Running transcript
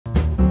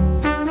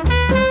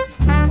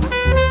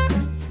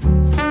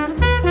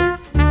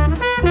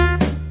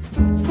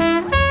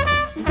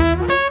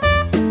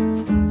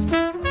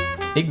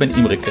ben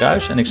Imre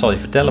Kruijs en ik zal je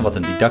vertellen wat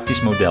een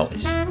didactisch model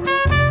is.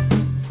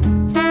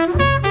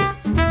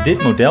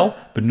 Dit model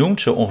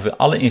benoemt zo ongeveer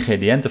alle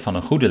ingrediënten van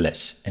een goede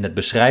les en het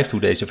beschrijft hoe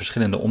deze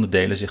verschillende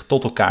onderdelen zich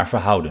tot elkaar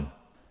verhouden.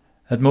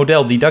 Het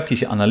model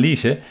didactische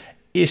analyse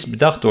is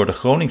bedacht door de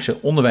Groningse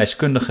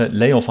onderwijskundige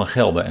Leon van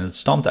Gelder en het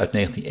stamt uit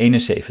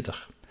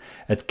 1971.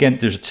 Het kent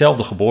dus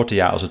hetzelfde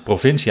geboortejaar als het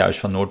provinciehuis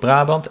van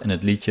Noord-Brabant en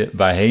het liedje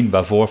Waarheen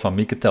Waarvoor van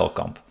Mieke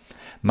Telkamp.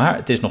 Maar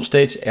het is nog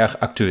steeds erg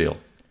actueel.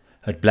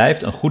 Het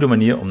blijft een goede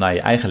manier om naar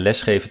je eigen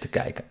lesgeven te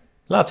kijken.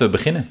 Laten we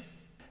beginnen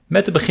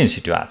met de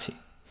beginsituatie.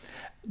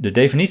 De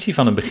definitie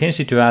van een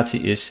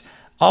beginsituatie is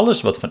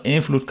alles wat van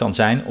invloed kan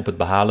zijn op het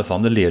behalen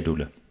van de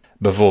leerdoelen.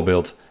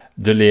 Bijvoorbeeld,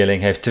 de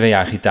leerling heeft 2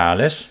 jaar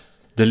gitaarles,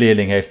 de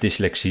leerling heeft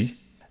dyslexie,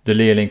 de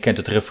leerling kent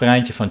het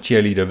refreintje van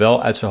Cheerleader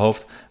wel uit zijn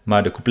hoofd,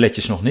 maar de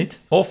coupletjes nog niet.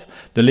 Of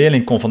de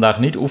leerling kon vandaag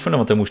niet oefenen,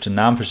 want hij moest een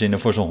naam verzinnen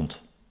voor zijn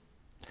hond.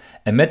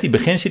 En met die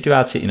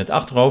beginsituatie in het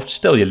achterhoofd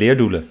stel je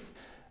leerdoelen.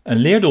 Een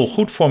leerdoel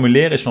goed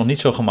formuleren is nog niet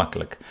zo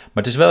gemakkelijk,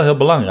 maar het is wel heel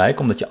belangrijk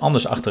omdat je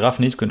anders achteraf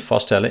niet kunt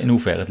vaststellen in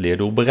hoeverre het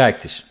leerdoel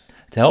bereikt is.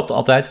 Het helpt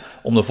altijd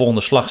om de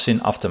volgende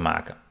slagzin af te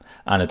maken.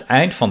 Aan het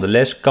eind van de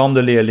les kan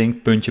de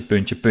leerling ...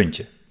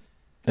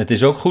 Het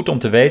is ook goed om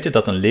te weten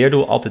dat een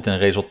leerdoel altijd een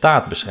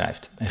resultaat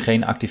beschrijft en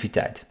geen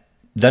activiteit.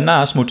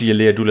 Daarnaast moeten je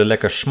leerdoelen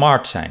lekker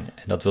smart zijn.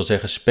 En dat wil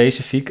zeggen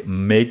specifiek,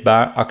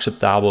 meetbaar,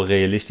 acceptabel,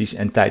 realistisch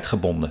en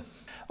tijdgebonden.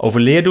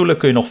 Over leerdoelen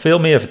kun je nog veel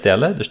meer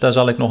vertellen, dus daar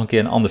zal ik nog een keer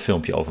een ander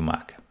filmpje over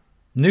maken.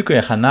 Nu kun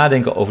je gaan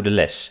nadenken over de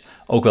les,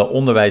 ook wel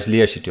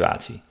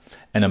onderwijs-leersituatie.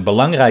 En een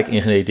belangrijk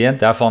ingrediënt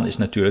daarvan is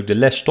natuurlijk de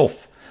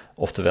lesstof,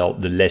 oftewel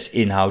de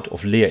lesinhoud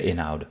of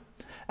leerinhouden.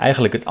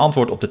 Eigenlijk het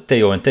antwoord op de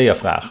Theo en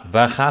Thea-vraag,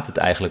 waar gaat het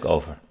eigenlijk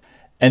over?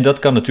 En dat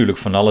kan natuurlijk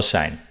van alles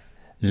zijn.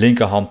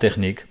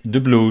 Linkerhandtechniek,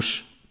 de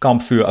blues,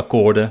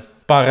 kampvuurakkoorden,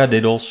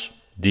 paradiddels,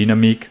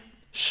 dynamiek,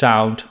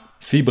 sound,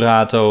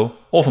 vibrato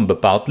of een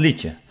bepaald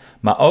liedje.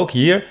 Maar ook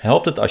hier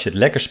helpt het als je het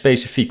lekker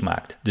specifiek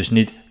maakt. Dus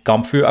niet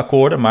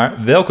kampvuurakkoorden,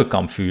 maar welke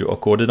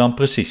kampvuurakkoorden dan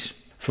precies?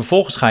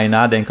 Vervolgens ga je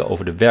nadenken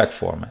over de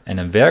werkvormen. En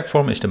een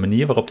werkvorm is de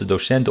manier waarop de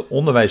docent de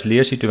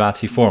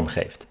onderwijs-leersituatie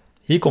vormgeeft.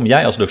 Hier kom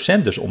jij als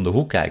docent dus om de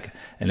hoek kijken.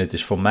 En het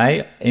is voor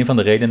mij een van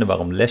de redenen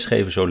waarom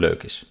lesgeven zo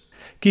leuk is.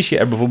 Kies je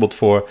er bijvoorbeeld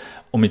voor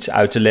om iets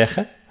uit te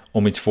leggen,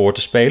 om iets voor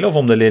te spelen of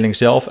om de leerling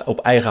zelf op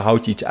eigen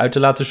houtje iets uit te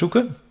laten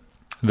zoeken?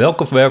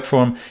 Welke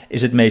werkvorm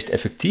is het meest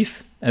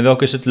effectief en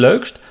welke is het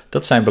leukst?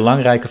 Dat zijn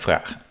belangrijke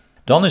vragen.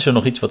 Dan is er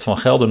nog iets wat Van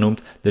Gelder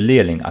noemt de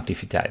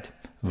leerlingactiviteit.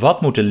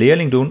 Wat moet de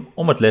leerling doen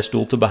om het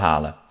lesdoel te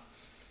behalen?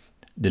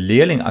 De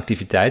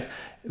leerlingactiviteit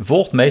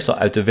volgt meestal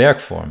uit de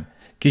werkvorm.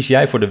 Kies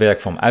jij voor de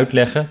werkvorm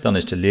uitleggen, dan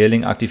is de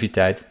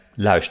leerlingactiviteit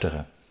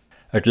luisteren.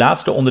 Het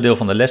laatste onderdeel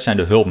van de les zijn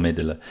de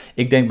hulpmiddelen.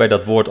 Ik denk bij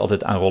dat woord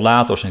altijd aan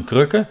rollators en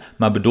krukken,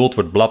 maar bedoeld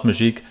wordt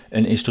bladmuziek,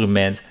 een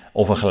instrument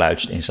of een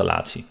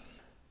geluidsinstallatie.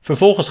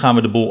 Vervolgens gaan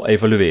we de boel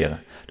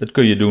evalueren. Dat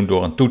kun je doen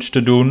door een toets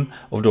te doen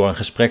of door een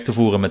gesprek te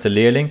voeren met de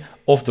leerling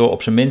of door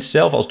op zijn minst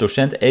zelf als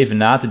docent even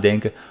na te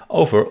denken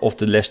over of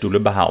de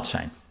lesdoelen behaald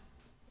zijn.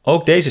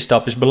 Ook deze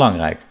stap is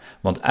belangrijk,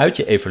 want uit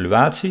je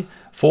evaluatie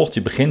volgt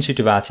je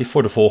beginsituatie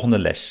voor de volgende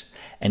les.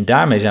 En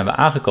daarmee zijn we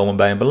aangekomen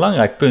bij een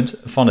belangrijk punt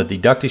van het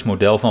didactisch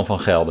model van Van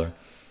Gelder.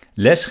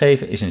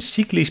 Lesgeven is een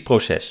cyclisch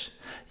proces.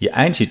 Je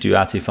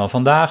eindsituatie van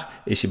vandaag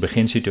is je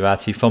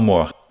beginsituatie van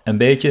morgen. Een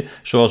beetje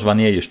zoals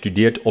wanneer je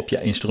studeert op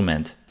je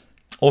instrument.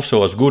 Of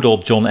zoals good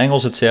old John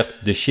Engels het zegt,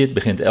 de shit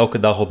begint elke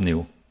dag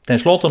opnieuw. Ten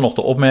slotte nog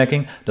de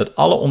opmerking dat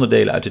alle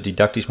onderdelen uit het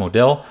didactisch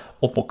model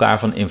op elkaar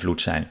van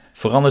invloed zijn.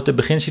 Verandert de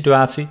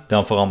beginsituatie,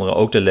 dan veranderen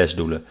ook de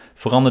lesdoelen.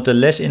 Verandert de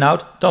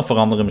lesinhoud, dan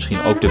veranderen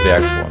misschien ook de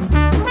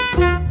werkvormen.